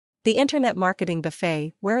The Internet Marketing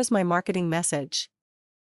Buffet. Where is my marketing message?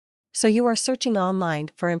 So you are searching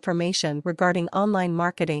online for information regarding online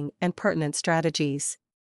marketing and pertinent strategies.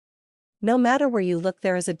 No matter where you look,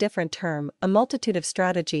 there is a different term, a multitude of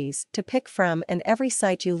strategies to pick from, and every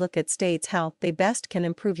site you look at states how they best can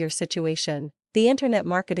improve your situation. The Internet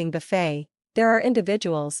Marketing Buffet. There are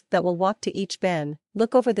individuals that will walk to each bin,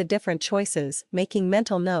 look over the different choices, making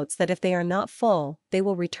mental notes that if they are not full, they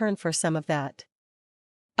will return for some of that.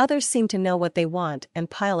 Others seem to know what they want and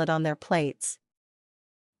pile it on their plates.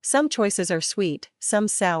 Some choices are sweet, some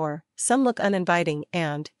sour, some look uninviting,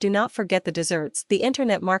 and do not forget the desserts. The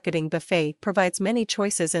Internet Marketing Buffet provides many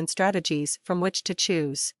choices and strategies from which to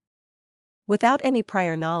choose. Without any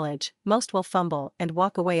prior knowledge, most will fumble and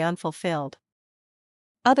walk away unfulfilled.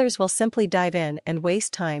 Others will simply dive in and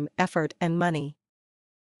waste time, effort, and money.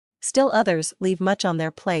 Still others leave much on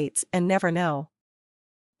their plates and never know.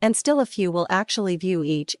 And still a few will actually view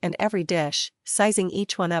each and every dish, sizing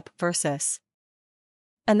each one up versus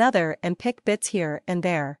another and pick bits here and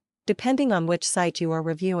there, depending on which site you are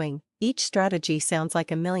reviewing. Each strategy sounds like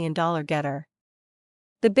 $1 million getter.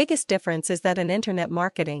 The biggest difference is that in internet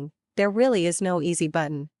marketing, there really is no easy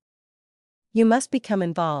button. You must become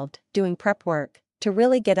involved, doing prep work, to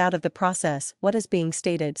really get out of the process what is being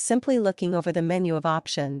stated. Simply looking over the menu of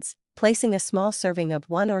options, placing a small serving of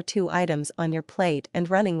 1 or 2 items on your plate and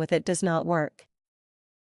running with it does not work.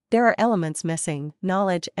 There are elements missing: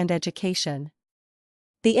 knowledge and education.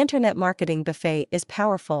 The Internet Marketing Buffet is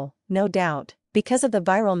powerful, no doubt, because of the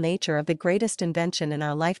viral nature of the greatest invention in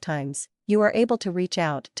our lifetimes. You are able to reach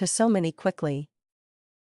out to so many quickly.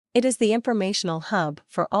 It is the informational hub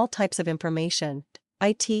for all types of information.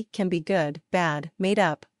 IT can be good, bad, made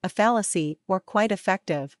up, a fallacy, or quite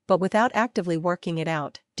effective, but without actively working it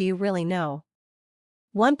out, do you really know?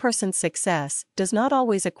 One person's success does not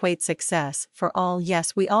always equate success for all.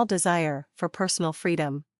 Yes, we all desire for personal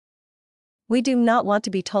freedom. We do not want to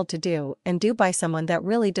be told to do and do by someone that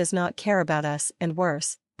really does not care about us, and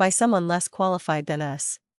worse, by someone less qualified than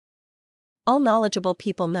us. All knowledgeable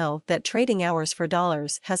people know that trading hours for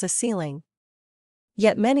dollars has a ceiling.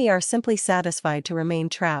 Yet many are simply satisfied to remain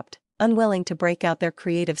trapped, unwilling to break out their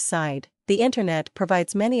creative side. The internet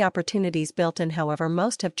provides many opportunities built in, however,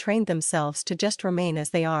 most have trained themselves to just remain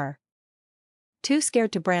as they are. Too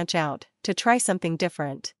scared to branch out, to try something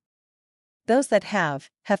different. Those that have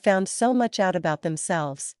found so much out about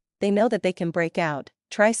themselves, they know that they can break out,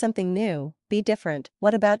 try something new, be different.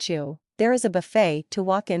 What about you? There is a buffet to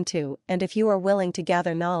walk into, and if you are willing to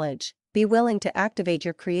gather knowledge, be willing to activate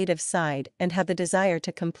your creative side, and have the desire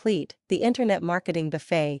to complete, the Internet Marketing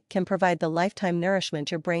Buffet can provide the lifetime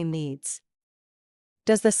nourishment your brain needs.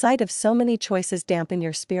 Does the sight of so many choices dampen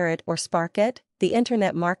your spirit or spark it? The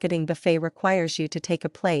Internet Marketing Buffet requires you to take a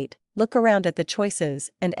plate, look around at the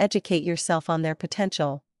choices, and educate yourself on their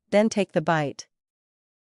potential, then take the bite.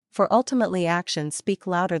 For ultimately actions speak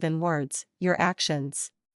louder than words. Your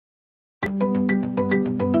actions.